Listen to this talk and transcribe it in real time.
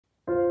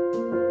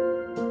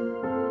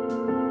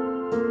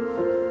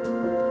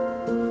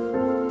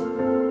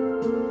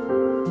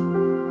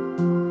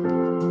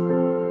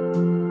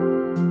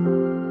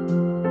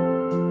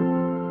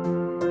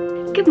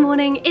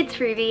morning, it's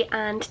Ruby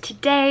and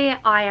today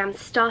I am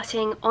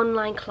starting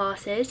online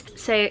classes.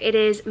 So it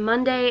is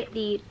Monday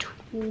the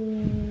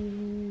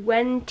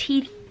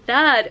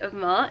 23rd of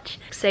March.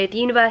 So the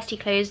university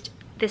closed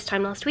this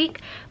time last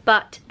week,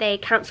 but they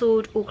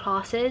cancelled all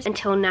classes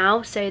until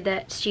now so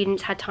that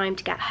students had time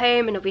to get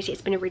home, and obviously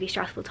it's been a really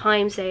stressful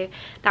time, so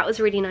that was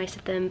really nice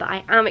of them. But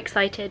I am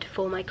excited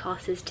for my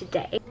classes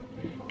today.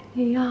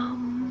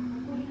 Yum.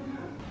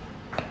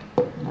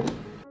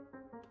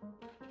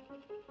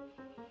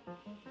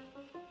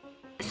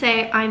 So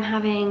I'm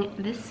having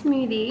this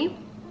smoothie.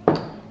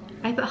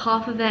 I put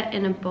half of it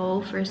in a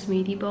bowl for a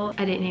smoothie bowl.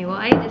 I don't know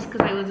why, just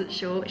because I wasn't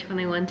sure which one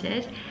I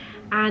wanted.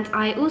 And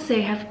I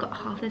also have got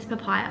half this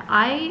papaya.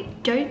 I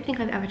don't think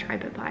I've ever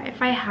tried papaya.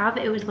 If I have,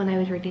 it was when I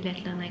was really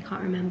little and I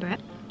can't remember it.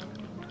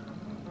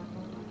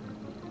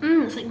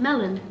 It's like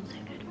melon. So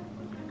good.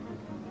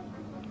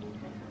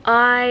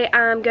 I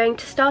am going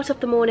to start off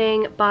the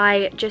morning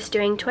by just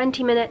doing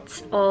 20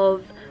 minutes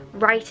of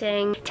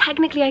writing.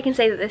 Technically I can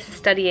say that this is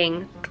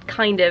studying,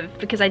 kind of,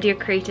 because I do a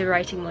creative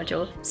writing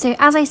module. So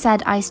as I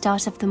said, I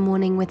start off the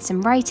morning with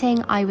some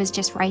writing. I was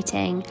just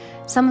writing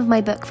some of my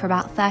book for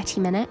about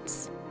 30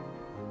 minutes.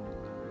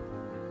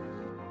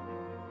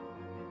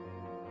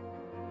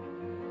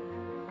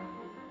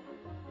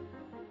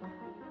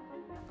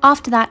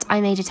 After that, I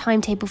made a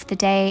timetable for the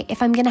day.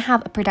 If I'm going to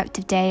have a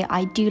productive day,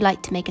 I do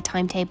like to make a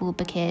timetable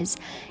because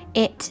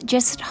it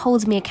just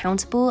holds me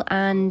accountable,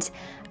 and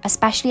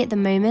especially at the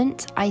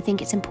moment, I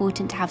think it's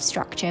important to have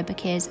structure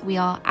because we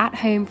are at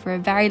home for a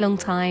very long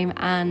time,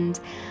 and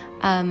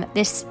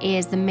this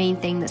is the main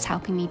thing that's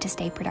helping me to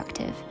stay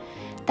productive.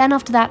 Then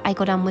after that, I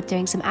got on with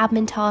doing some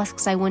admin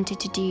tasks. I wanted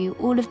to do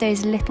all of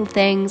those little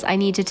things I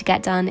needed to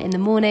get done in the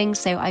morning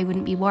so I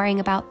wouldn't be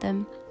worrying about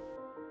them.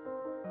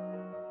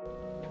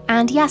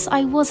 And yes,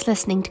 I was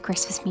listening to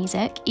Christmas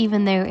music,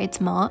 even though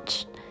it's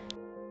March.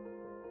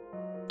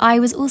 I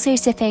was also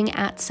sipping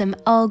at some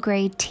Earl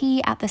Grey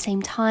tea at the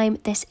same time.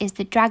 This is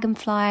the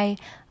Dragonfly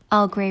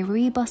Earl Grey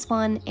Rooibos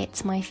one.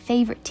 It's my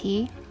favourite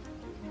tea.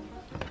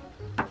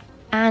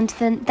 And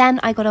then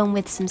I got on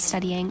with some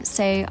studying.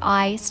 So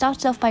I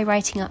started off by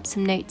writing up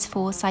some notes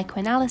for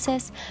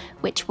psychoanalysis,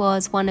 which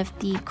was one of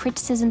the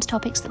criticisms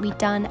topics that we'd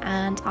done,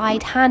 and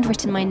I'd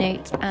handwritten my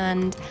notes,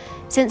 and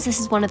since this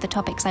is one of the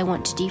topics I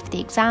want to do for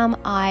the exam,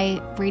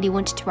 I really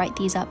wanted to write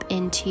these up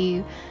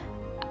into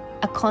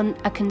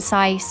a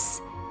concise,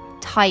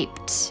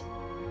 typed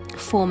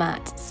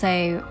format,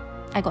 so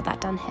I got that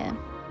done here.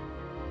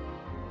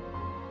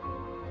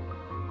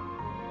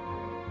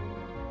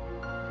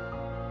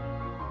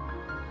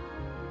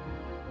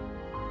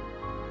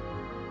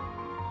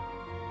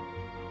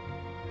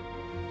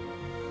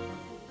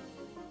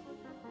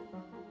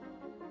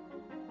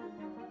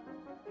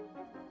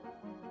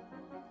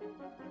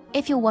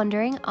 If you're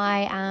wondering,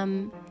 I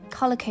am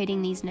colour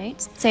coding these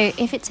notes. So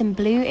if it's in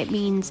blue, it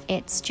means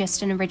it's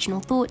just an original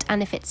thought,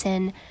 and if it's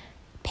in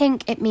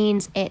pink, it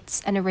means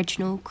it's an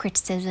original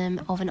criticism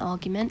of an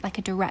argument, like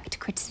a direct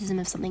criticism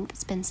of something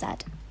that's been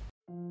said.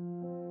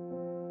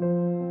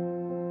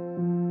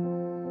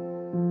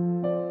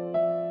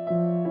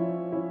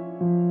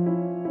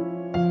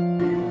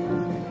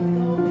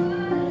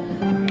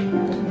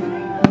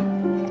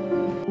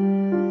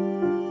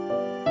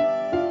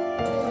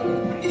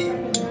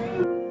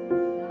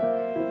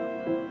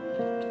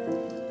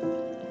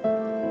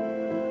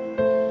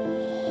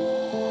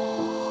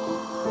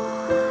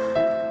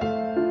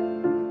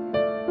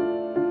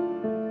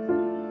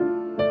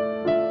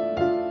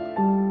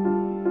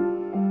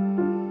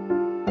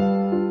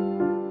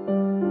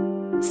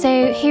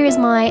 So here is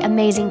my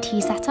amazing tea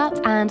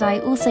setup, and I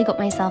also got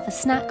myself a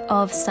snack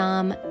of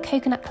some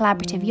coconut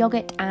collaborative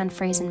yogurt and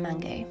frozen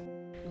mango.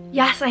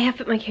 Yes, I have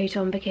put my coat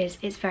on because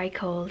it's very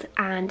cold,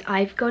 and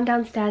I've gone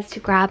downstairs to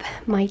grab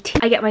my tea.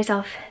 I get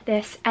myself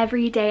this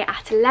every day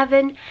at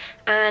 11,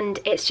 and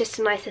it's just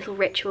a nice little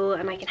ritual,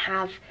 and I can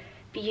have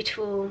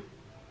beautiful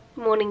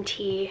morning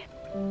tea.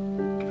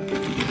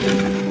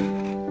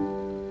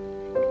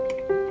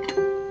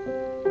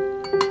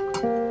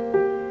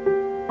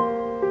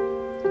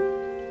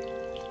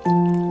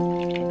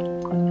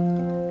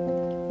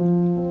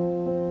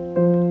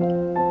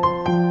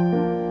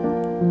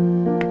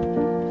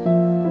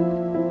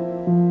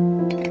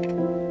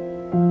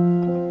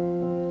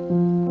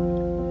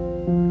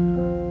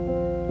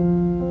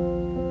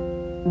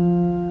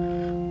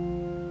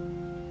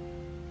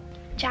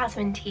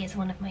 Jasmine tea is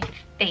one of my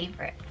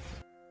favourites.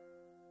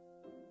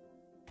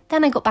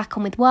 Then I got back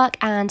on with work,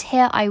 and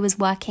here I was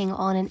working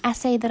on an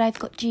essay that I've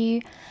got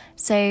due.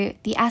 So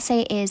the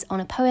essay is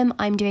on a poem.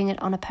 I'm doing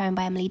it on a poem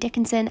by Emily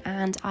Dickinson,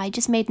 and I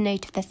just made a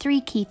note of the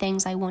 3 key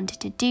things I wanted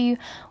to do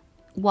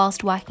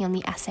whilst working on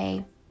the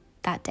essay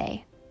that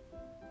day.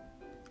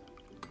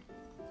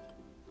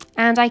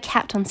 And I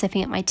kept on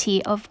sipping at my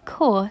tea, of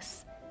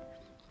course.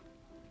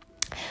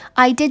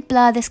 I did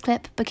blur this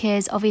clip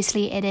because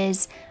obviously it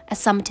is a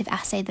summative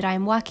essay that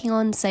I'm working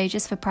on, so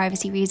just for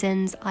privacy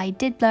reasons I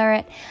did blur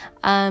it,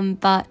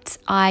 but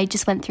I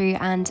just went through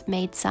and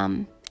made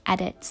some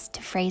edits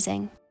to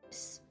phrasing.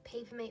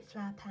 Papermate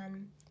flare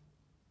pen,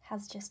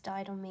 has just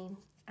died on me,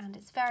 and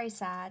it's very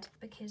sad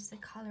because the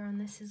colour on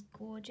this is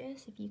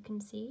gorgeous, if you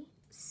can see.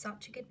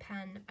 Such a good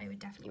pen, I would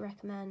definitely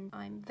recommend.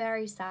 I'm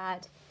very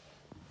sad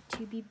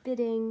to be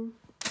bidding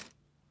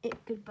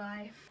it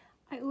goodbye.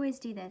 I always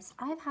do this.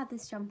 I've had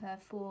this jumper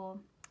for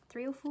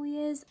 3 or 4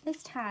 years.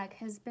 This tag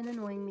has been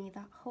annoying me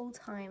that whole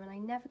time and I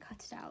never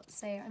cut it out,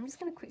 so I'm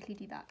just going to quickly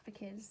do that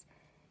because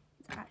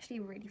it's actually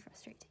really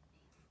frustrating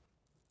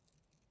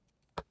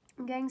me.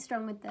 I'm going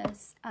strong with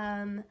this.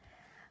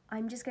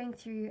 I'm just going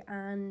through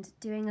and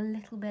doing a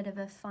little bit of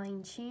a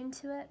fine tune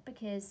to it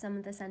because some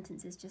of the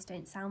sentences just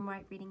don't sound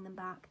right reading them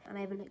back, and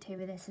I haven't looked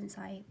over this since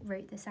I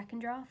wrote the second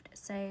draft,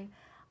 so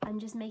I'm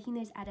just making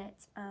those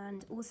edits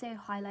and also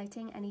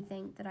highlighting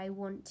anything that I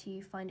want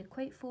to find a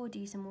quote for,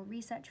 do some more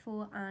research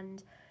for,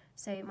 and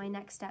so my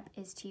next step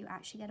is to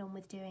actually get on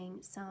with doing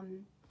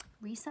some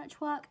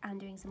research work and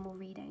doing some more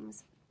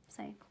readings.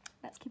 So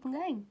let's keep on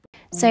going.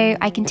 So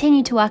I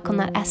continued to work on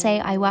that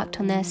essay. I worked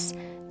on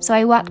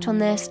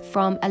this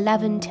from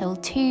 11 till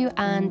 2,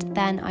 and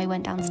then I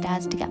went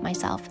downstairs to get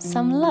myself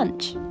some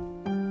lunch.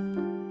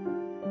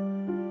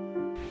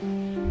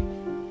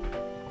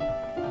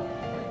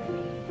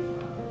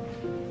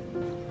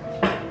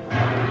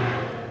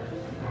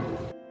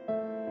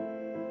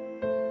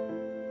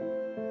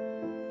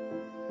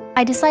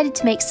 I decided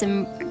to make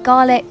some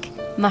garlic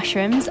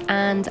mushrooms,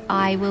 and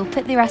I will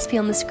put the recipe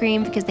on the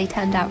screen because they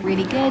turned out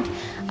really good.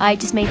 I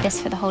just made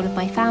this for the whole of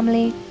my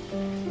family,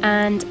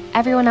 and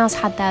everyone else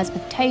had theirs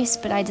with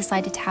toast, but I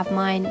decided to have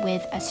mine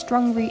with a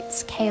strong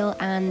roots, kale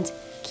and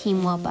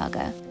quinoa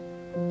burger.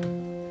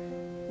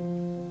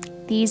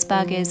 These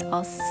burgers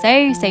are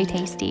so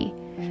tasty.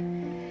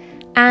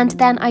 And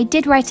then I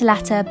did write a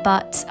letter,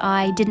 but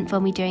I didn't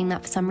film me doing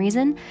that for some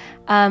reason.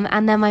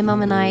 And then my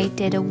mum and I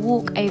did a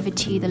walk over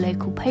to the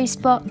local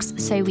post box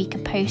so I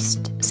could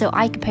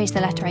post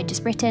the letter I'd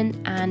just written,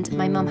 and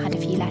my mum had a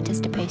few letters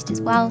to post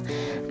as well.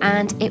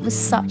 And it was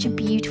such a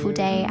beautiful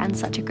day and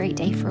such a great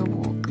day for a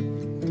walk.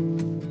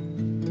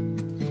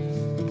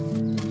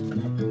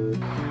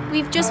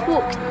 We've just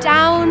walked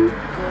down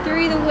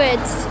through the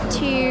woods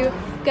to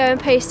go and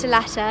post a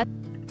letter.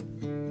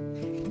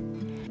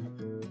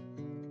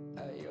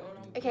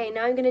 Okay,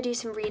 now I'm going to do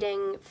some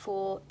reading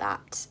for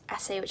that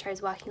essay which I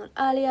was working on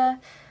earlier,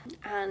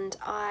 and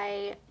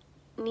I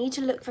need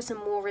to look for some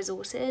more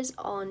resources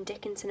on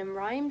Dickinson and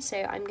rhyme, so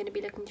I'm going to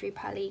be looking through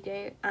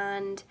Perligo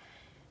and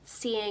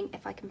seeing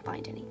if I can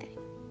find anything.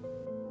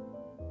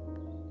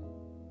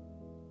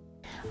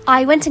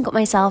 I went and got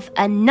myself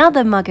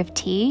another mug of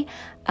tea.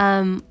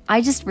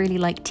 I just really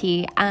like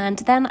tea, and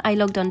then I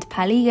logged on to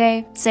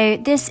Perligo. So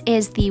this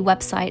is the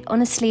website.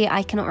 Honestly,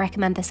 I cannot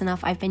recommend this enough.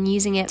 I've been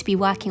using it to be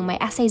working on my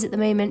essays at the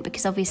moment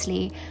because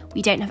obviously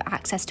we don't have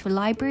access to a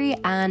library,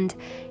 and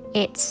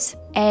it's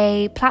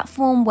a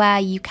platform where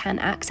you can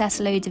access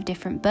loads of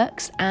different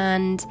books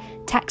and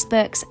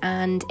textbooks,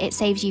 and it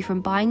saves you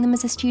from buying them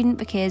as a student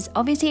because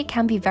obviously it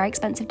can be very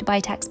expensive to buy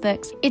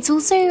textbooks. It's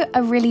also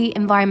a really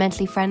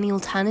environmentally friendly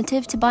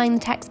alternative to buying the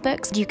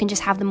textbooks. You can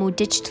just have them all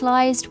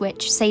digitalized,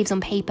 which saves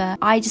on paper.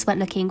 I just went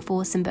looking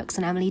for some books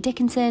on Emily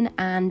Dickinson,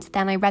 and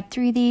then I read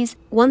through these.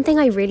 One thing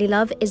I really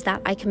love is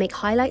that I can make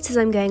highlights as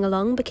I'm going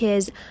along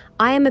because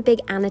I am a big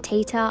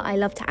annotator. I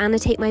love to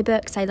annotate my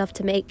books. I love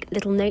to make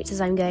little notes as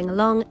I'm going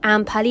along,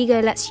 and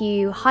Perligo lets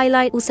you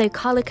highlight, also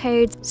colour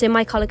codes. So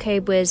my colour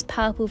code was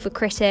purple for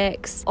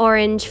critics,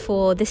 orange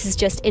for this is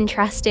just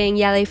interesting,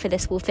 yellow for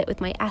this will fit with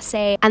my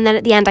essay, and then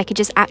at the end I could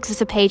just access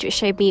a page which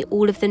showed me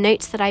all of the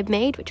notes that I've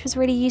made, which was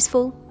really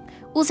useful.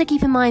 Also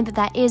keep in mind that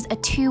there is a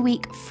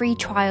 2-week free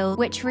trial,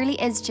 which really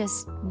is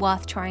just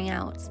worth trying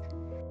out.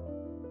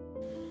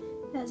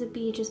 There's a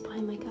bee just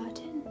behind my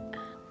curtain,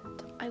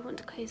 and I want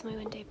to close my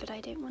window, but I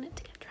don't want it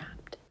to get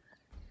trapped.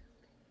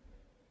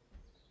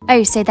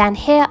 Oh, so then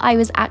here I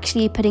was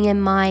actually putting in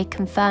my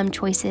confirmed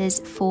choices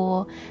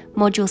for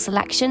module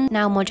selection.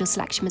 Now module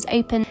selection was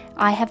open.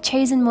 I have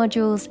chosen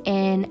modules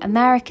in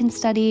American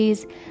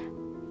Studies,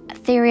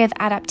 Theory of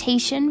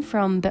Adaptation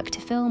from book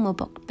to film or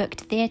book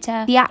to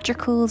theatre,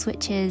 Theatricals,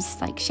 which is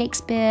like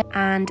Shakespeare,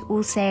 and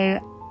also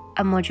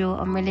a module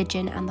on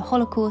religion and the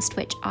Holocaust,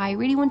 which I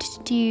really wanted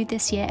to do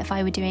this year if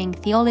I were doing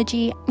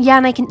theology.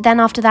 Yeah, and then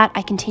after that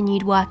I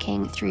continued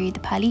working through the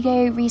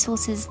Perligo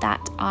resources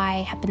that I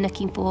have been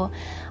looking for.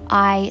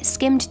 I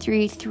skimmed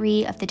through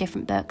 3 of the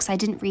different books. I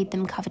didn't read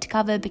them cover to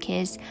cover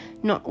because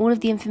not all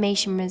of the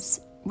information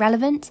was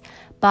relevant,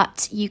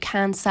 but you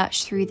can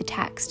search through the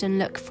text and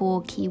look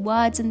for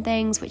keywords and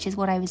things, which is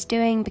what I was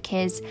doing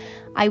because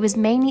I was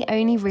mainly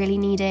only really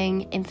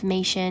needing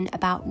information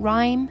about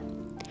rhyme.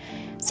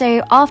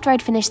 So after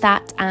I'd finished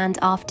that and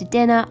after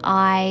dinner,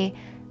 I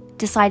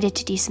decided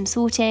to do some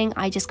sorting.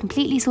 I just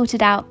completely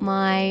sorted out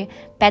my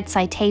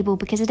bedside table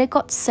because it had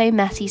got so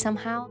messy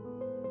somehow.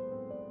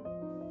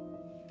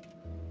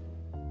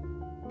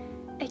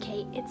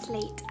 Okay, it's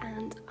late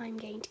and I'm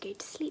going to go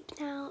to sleep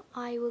now.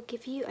 I will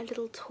give you a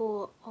little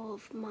tour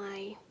of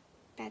my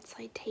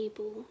bedside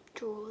table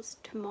drawers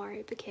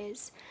tomorrow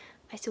because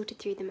I sorted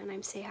through them and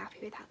I'm so happy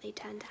with how they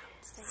turned out.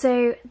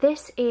 So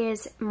this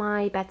is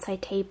my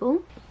bedside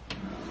table.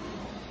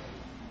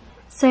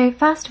 So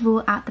first of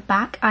all, at the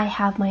back I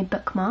have my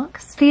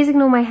bookmarks. Please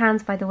ignore my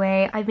hands, by the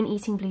way. I've been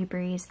eating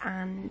blueberries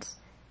and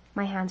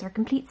my hands are a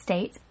complete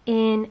state.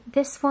 In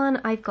this one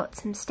I've got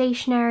some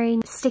stationery,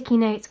 sticky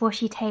notes,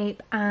 washi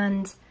tape,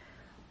 and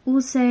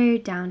also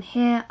down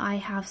here I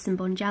have some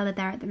Bonjela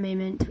there at the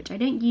moment, which I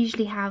don't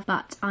usually have,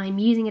 but I'm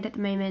using it at the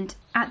moment.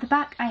 At the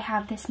back I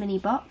have this mini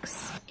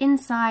box.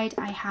 Inside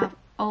I have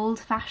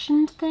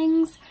old-fashioned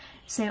things.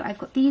 So I've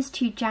got these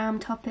 2 jam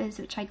toppers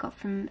which I got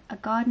from a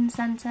garden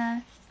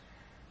centre,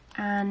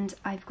 and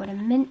I've got a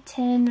mint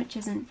tin which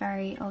isn't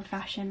very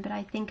old-fashioned, but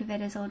I think of it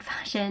as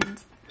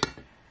old-fashioned.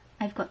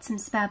 I've got some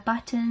spare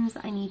buttons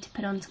that I need to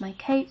put onto my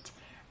coat,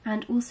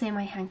 and also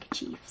my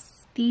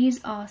handkerchiefs.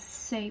 These are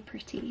so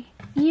pretty.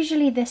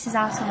 Usually this is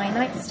out on my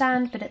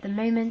nightstand, but at the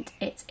moment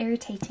it's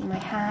irritating my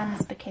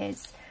hands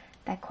because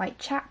they're quite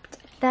chapped.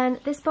 Then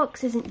this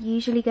box isn't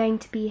usually going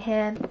to be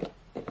here.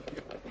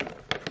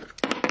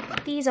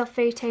 These are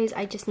photos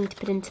I just need to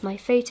put into my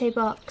photo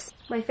box.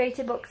 My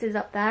photo box is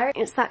up there.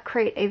 It's that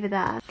crate over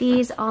there.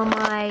 These are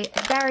my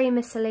very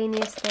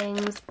miscellaneous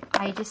things.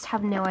 I just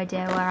have no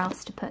idea where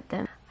else to put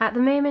them. At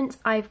the moment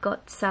I've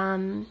got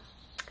some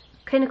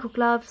clinical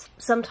gloves.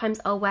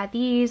 Sometimes I'll wear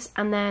these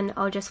and then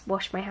I'll just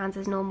wash my hands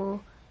as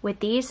normal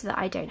with these so that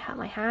I don't hurt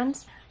my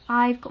hands.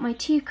 I've got my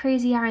 2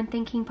 Crazy Eyre and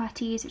thinking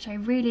putties, which I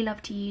really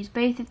love to use.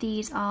 Both of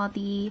these are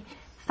the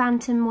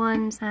Phantom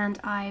ones, and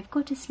I've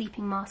got a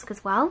sleeping mask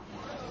as well.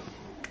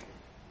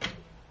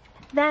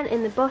 Then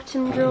in the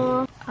bottom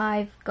drawer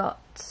I've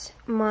got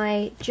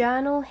my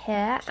journal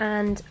here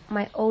and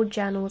my old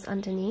journals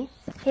underneath.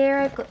 Here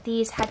I've got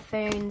these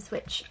headphones,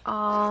 which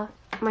are,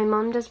 my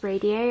mum does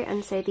radio,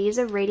 and so these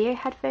are radio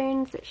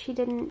headphones that she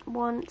didn't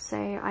want,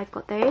 so I've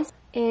got those.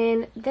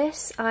 In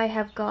this I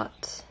have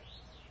got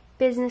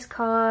business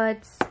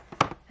cards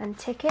and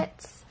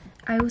tickets.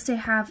 I also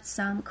have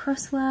some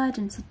crossword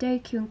and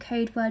Sudoku and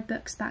code word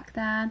books back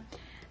there,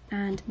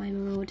 and my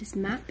Marauders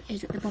map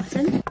is at the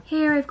bottom.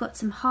 Here I've got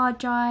some hard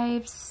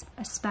drives,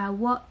 a spare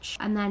watch,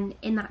 and then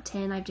in that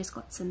tin I've just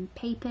got some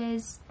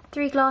papers.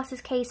 3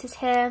 glasses cases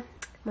here,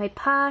 my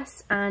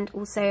purse, and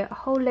also a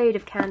whole load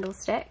of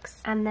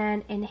candlesticks. And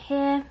then in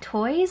here,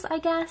 toys, I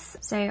guess.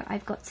 So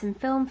I've got some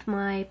film for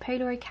my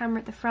Polaroid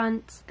camera at the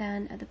front.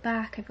 Then at the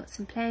back I've got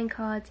some playing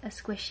cards, a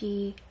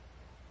squishy,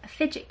 a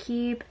fidget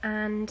cube,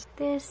 and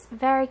this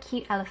very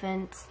cute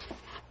elephant,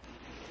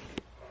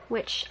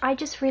 which I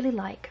just really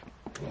like.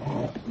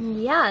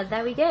 Yeah,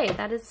 there we go.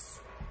 That is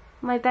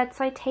my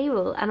bedside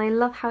table, and I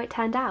love how it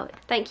turned out.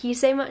 Thank you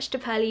so much to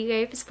Pearly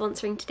Hugo for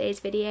sponsoring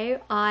today's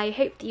video. I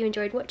hope that you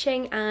enjoyed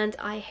watching, and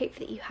I hope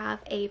that you have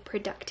a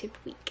productive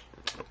week.